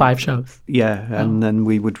show. One of 5 shows. Yeah, and then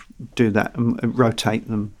we would do that and rotate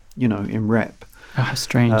them, in rep. Oh, how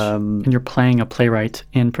strange! And you're playing a playwright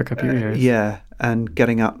in Prick Up Your Ears. Yeah, and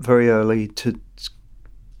getting up very early to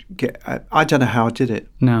get. I don't know how I did it.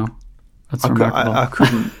 No, that's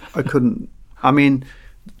remarkable. I couldn't. I mean,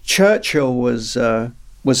 Churchill was a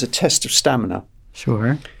test of stamina.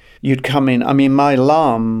 Sure. You'd come in. I mean, my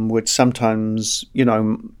alarm would sometimes,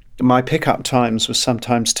 my pickup times were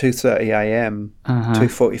sometimes 2:30 a.m.,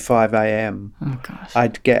 2:45 a.m. Oh gosh.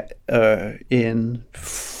 I'd get in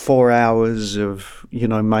 4 hours of,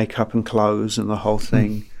 makeup and clothes and the whole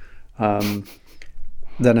thing. Then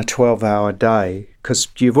a 12-hour day, because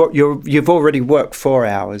you've already worked 4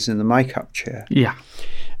 hours in the makeup chair. Yeah.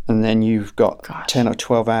 And then you've got 10 or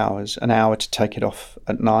 12 hours, an hour to take it off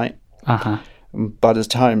at night. By the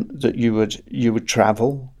time that you would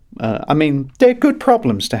travel, I mean, they're good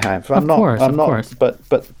problems to have. Of course. But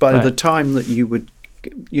by the time that you would,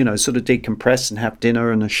 sort of decompress and have dinner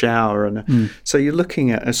and a shower, so you're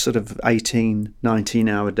looking at a sort of 18,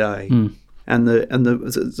 19-hour day. And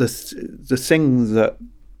the thing that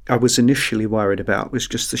I was initially worried about was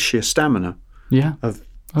just the sheer stamina. Of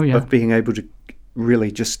being able to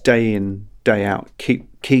really just day in, day out keep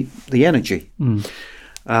the energy.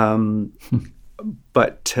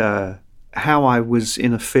 But how I was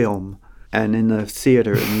in a film and in a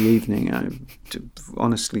theatre in the evening,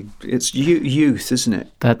 honestly, it's youth, isn't it?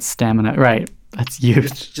 That's stamina, right? That's youth.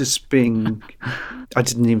 It's just being. I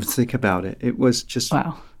didn't even think about it. It was just.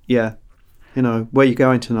 Wow. Yeah, where you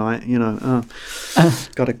going tonight?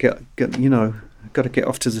 Got to get. Got to get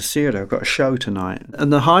off to the theatre. I've got a show tonight.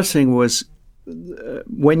 And the hard thing was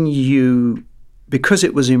because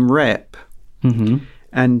it was in rep.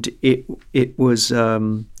 And it was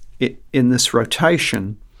in this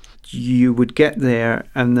rotation, you would get there,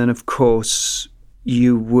 and then of course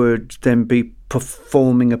you would then be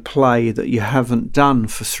performing a play that you haven't done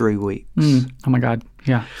for 3 weeks. Oh my God,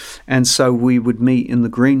 yeah. And so we would meet in the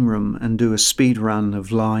green room and do a speed run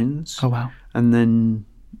of lines. Oh wow. And then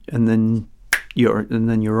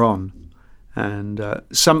you're on. And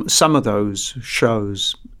some of those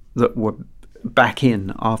shows that were back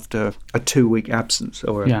in after a 2-week absence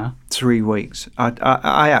or 3 weeks,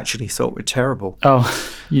 I actually thought were terrible. Oh,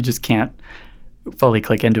 you just can't fully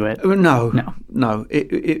click into it. No.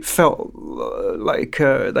 It felt like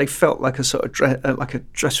they felt like a sort of like a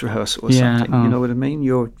dress rehearsal or something. You know what I mean?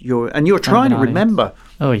 You're trying to remember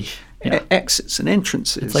exits and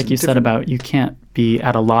entrances. It's like you said about you can't be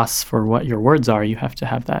at a loss for what your words are. You have to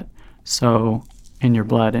have that so in your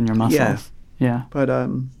blood and your muscles. Yeah. But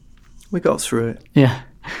we got through it. Yeah.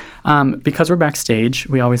 Because we're backstage,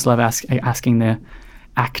 we always love asking the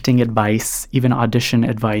acting advice, even audition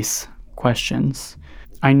advice questions.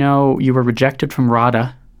 I know you were rejected from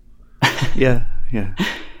RADA. Yeah.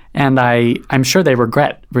 And I'm sure they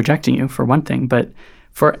regret rejecting you, for one thing. But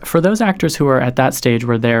for those actors who are at that stage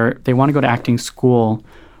where they want to go to acting school,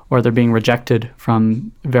 or they're being rejected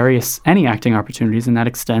from any acting opportunities, and that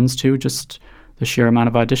extends to just the sheer amount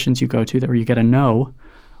of auditions you go to where you get a no,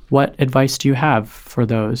 What advice do you have for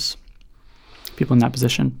those people in that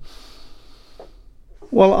position?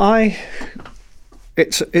 Well,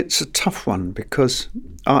 it's a tough one because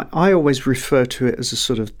I always refer to it as a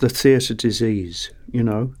sort of the theatre disease, you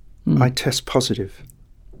know. I test positive.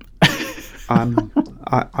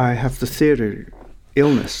 I have the theatre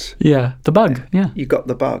illness. Yeah, the bug, yeah. You got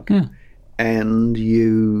the bug. Yeah. And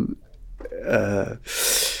you,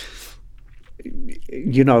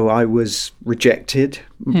 you know, I was rejected.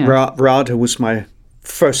 Yeah. RADA was my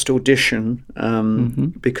first audition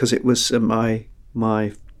because it was my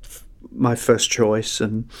first choice,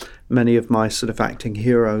 and many of my sort of acting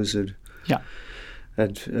heroes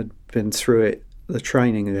had been through it, the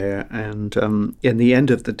training there. And in the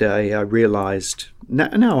end of the day, I realised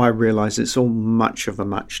now I realise it's all much of a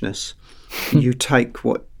muchness. You take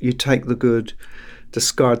the good,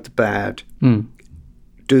 discard the bad,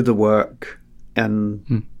 do the work,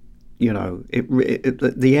 and you know,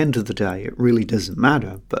 at the end of the day, it really doesn't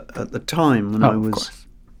matter. But at the time when I was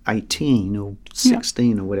 18 or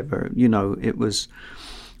 16 or whatever, you know,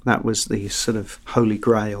 that was the sort of holy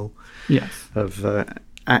grail of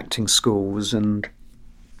acting schools, and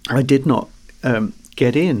I did not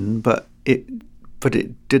get in, but it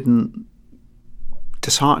didn't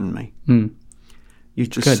dishearten me. You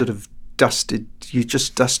just sort of dust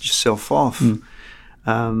yourself off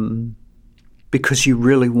because you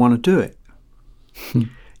really want to do it.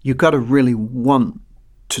 You got to really want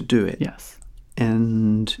to do it. Yes.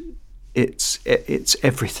 And it's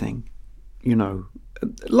everything, you know.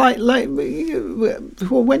 Like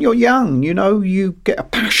well, when you're young, you know, you get a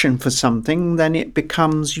passion for something, then it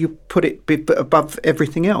becomes, you put it above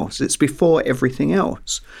everything else. It's before everything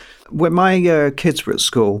else. When my kids were at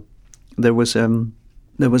school, there was a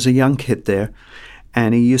young kid there,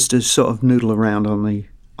 and he used to sort of noodle around on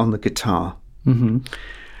the guitar,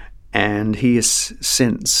 and he has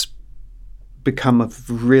since become a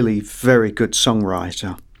really very good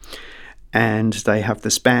songwriter. And they have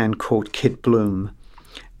this band called Kid Bloom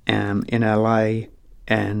in LA,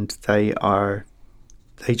 and they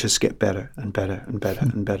just get better and better and better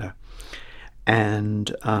and better.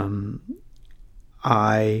 And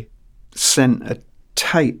I sent a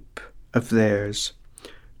tape of theirs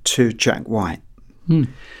to Jack White,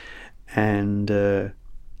 and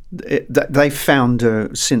they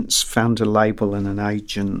since found a label and an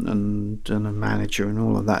agent and a manager and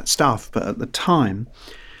all of that stuff. But at the time,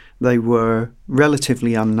 they were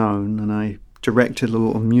relatively unknown, and I directed a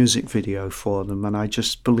little music video for them, and I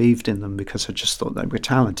just believed in them because I just thought they were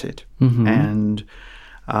talented. And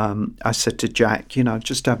I said to Jack, you know,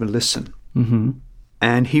 just have a listen.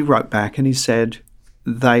 And he wrote back and he said,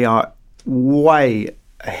 they are way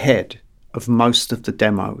ahead of most of the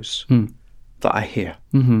demos that I hear,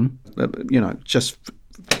 you know, just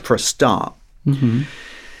for a start. And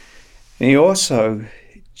he also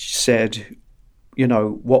said, you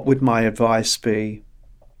know, what would my advice be?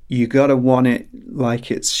 You got to want it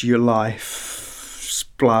like it's your life's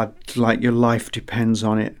blood, like your life depends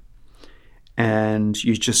on it. And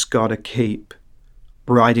you just got to keep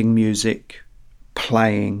writing music,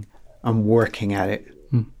 playing, and working at it.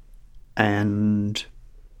 And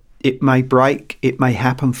it may break, it may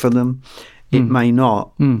happen for them, it may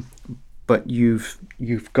not. But you've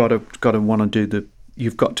got to want to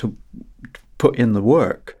you've got to put in the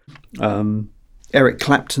work. Eric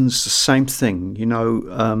Clapton's the same thing, you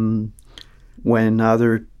know. When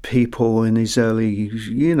other people in his early,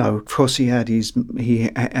 you know, of course he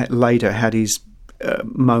later had his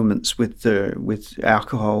moments with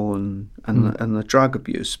alcohol and the drug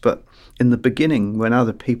abuse, but in the beginning, when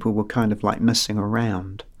other people were kind of like messing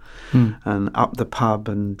around and up the pub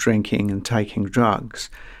and drinking and taking drugs,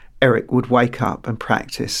 Eric would wake up and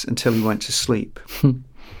practice until he went to sleep.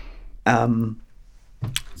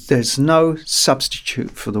 There's no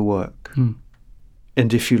substitute for the work.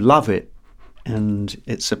 And if you love it and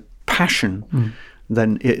it's a passion,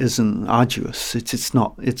 then it isn't arduous.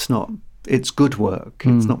 It's good work.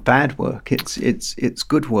 It's not bad work. It's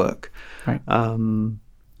good work. Right.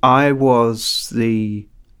 I was the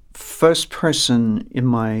first person in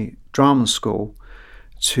my drama school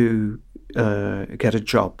to get a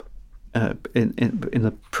job in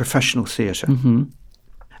the professional theatre.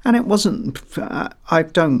 And it wasn't, I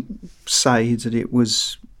don't say that it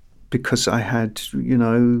was because I had, you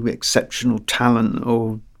know, exceptional talent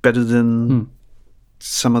or better than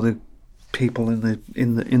some of the people in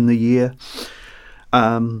the year.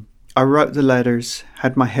 I wrote the letters,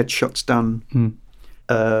 had my headshots done.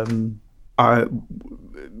 I,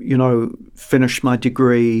 you know, finished my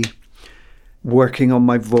degree, working on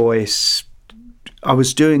my voice. I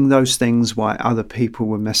was doing those things while other people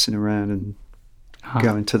were messing around and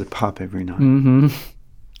going to the pub every night. Mm-hmm.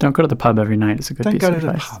 Don't go to the pub every night. It's a good piece of advice. Don't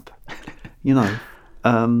go to the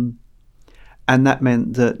pub. And that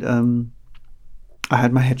meant that I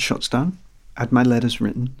had my headshots done, had my letters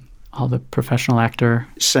written. All the professional actor.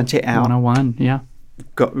 Sent it out. 101, yeah.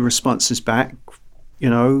 Got responses back,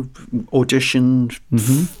 auditioned,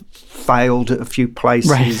 failed at a few places,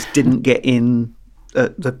 right. Didn't get in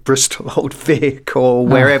at the Bristol Old Vic or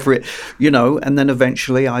wherever and then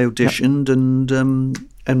eventually I auditioned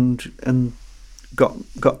and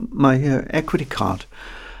got my equity card.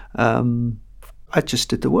 I just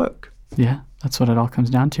did the work. Yeah, that's what it all comes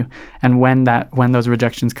down to. And when those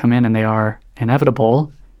rejections come in and they are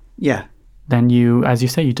inevitable, then you, as you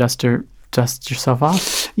say, you dust yourself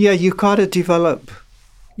off. Yeah, you've got to develop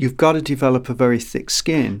a very thick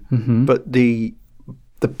skin, but the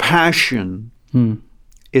passion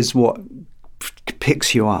is what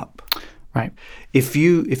picks you up. Right. If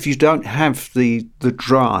you don't have the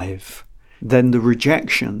drive, then the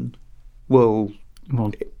rejection will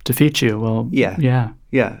defeat you.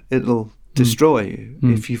 It'll destroy you.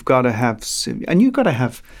 If you've got to have, and you've got to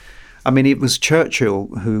have. I mean, it was Churchill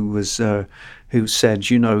who said,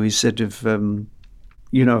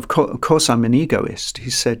 of course I'm an egoist. He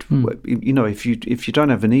said, if you don't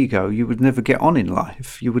have an ego, you would never get on in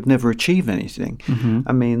life. You would never achieve anything.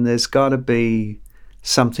 I mean, there's got to be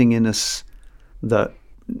something in us that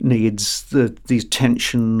needs the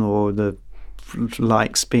attention or the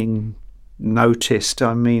likes being noticed.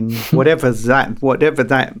 I mean, whatever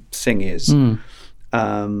that thing is.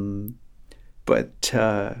 But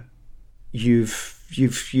you've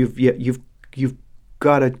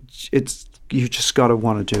got to. You just got to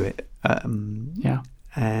want to do it.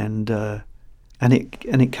 And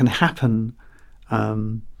it can happen.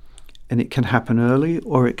 And it can happen early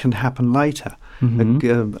or it can happen later.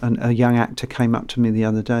 A young actor came up to me the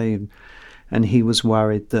other day and he was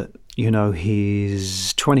worried that,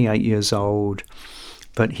 he's 28 years old,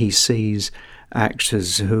 but he sees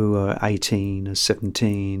actors who are 18 or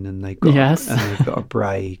 17 and they've got a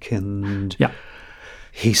break and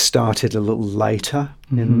he started a little later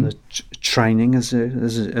in the training as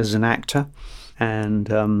an actor, and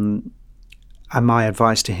my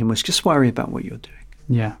advice to him was just worry about what you're doing.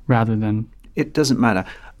 Yeah, rather than it doesn't matter.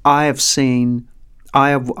 I've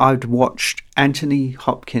watched Anthony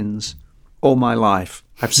Hopkins all my life.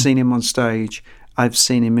 I've seen him on stage. I've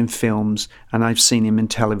seen him in films, and I've seen him in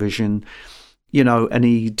television. And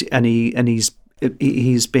he's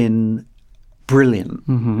been brilliant.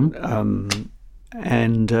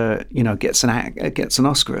 And gets an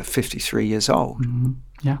Oscar at 53 years old.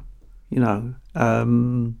 Yeah. You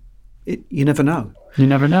never know. You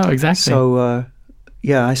never know, exactly. So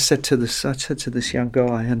I said to this young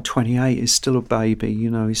guy, and 28 is still a baby.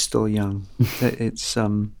 He's still young. It's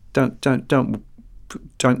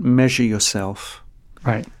don't measure yourself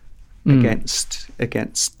right against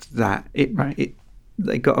that.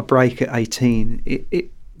 They got a break at 18.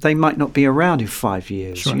 They might not be around in 5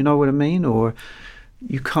 years. Sure. You know what I mean? Or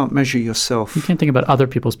you can't measure yourself. You can't think about other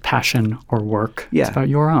people's passion or work. Yeah. It's about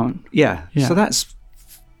your own. Yeah. So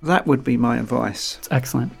that would be my advice. It's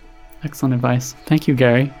excellent. Excellent advice. Thank you,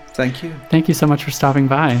 Gary. Thank you. Thank you so much for stopping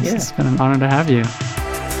by. Yeah. It's been an honor to have you.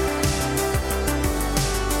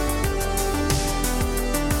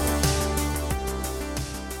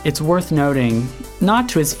 It's worth noting, not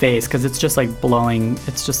to his face, because it's just like blowing,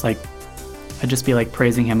 it's just like, I'd just be like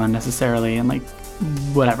praising him unnecessarily and like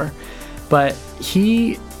whatever. But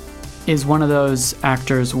he is one of those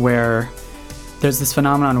actors where there's this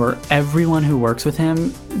phenomenon where everyone who works with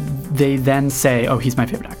him, they then say, oh, he's my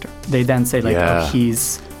favorite actor. They then say like, oh,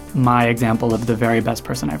 he's my example of the very best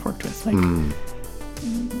person I've worked with. Like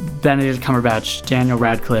Benedict Cumberbatch, Daniel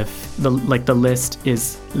Radcliffe, the list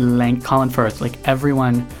is Colin Firth, like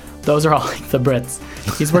everyone, those are all like the Brits.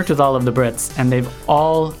 He's worked with all of the Brits and they've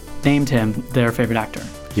all named him their favorite actor.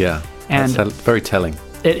 Yeah, and that's very telling.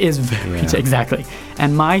 It is very exactly.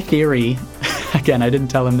 And my theory, again, I didn't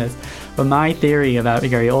tell him this, but my theory about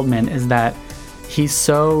Gary Oldman is that he's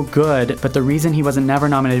so good, but the reason he wasn't never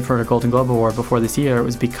nominated for a Golden Globe Award before this year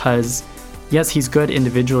was because, yes, he's good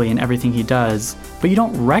individually in everything he does, but you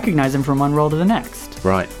don't recognize him from one role to the next.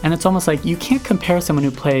 Right. And it's almost like you can't compare someone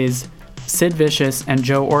who plays Sid Vicious and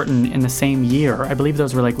Joe Orton in the same year. I believe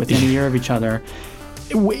those were like within a year of each other.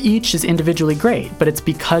 Each is individually great, but it's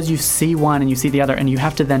because you see one and you see the other, and you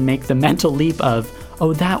have to then make the mental leap of,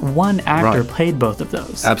 oh, that one actor played both of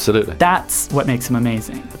those. Absolutely. That's what makes him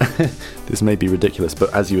amazing. This may be ridiculous,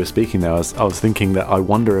 but as you were speaking there, I was thinking that I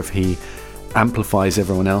wonder if he amplifies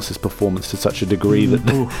everyone else's performance to such a degree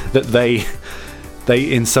that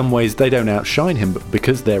they, in some ways, they don't outshine him, but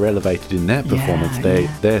because they're elevated in their performance,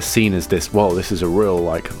 they're seen as this, well, this is a real,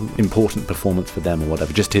 like, important performance for them or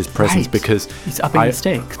whatever, just his presence, because he's upping the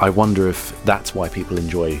stakes. I wonder if that's why people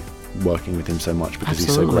enjoy working with him so much, because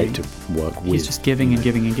he's so great to work with. He's just giving and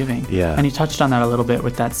giving and giving. Yeah. And he touched on that a little bit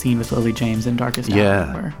with that scene with Lily James in Darkest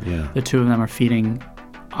Hour, where the two of them are feeding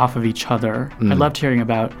off of each other. I loved hearing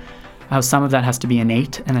about how some of that has to be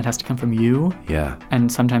innate and it has to come from you. Yeah.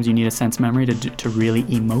 And sometimes you need a sense memory to really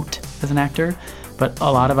emote as an actor. But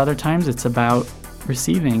a lot of other times it's about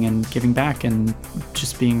receiving and giving back and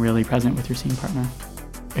just being really present with your scene partner.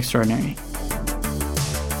 Extraordinary.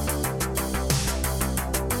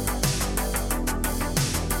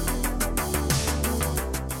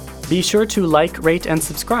 Be sure to like, rate, and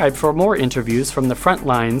subscribe for more interviews from the front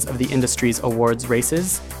lines of the industry's awards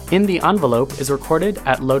races. In the Envelope is recorded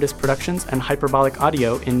at Lotus Productions and Hyperbolic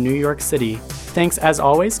Audio in New York City. Thanks as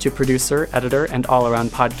always to producer, editor, and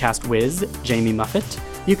all-around podcast whiz, Jamie Muffett.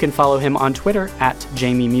 You can follow him on Twitter at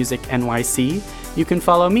JamieMusicNYC. You can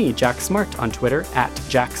follow me, Jack Smart, on Twitter at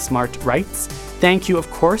JackSmartWrites. Thank you, of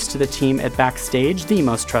course, to the team at Backstage, the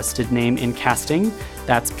most trusted name in casting.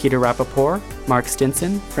 That's Peter Rappaport, Mark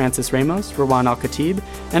Stinson, Francis Ramos, Rawan Al-Khatib,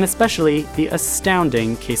 and especially the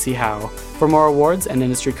astounding Casey Howe. For more awards and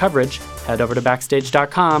industry coverage, head over to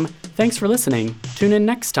Backstage.com. Thanks for listening. Tune in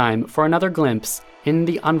next time for another glimpse in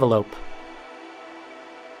the Envelope.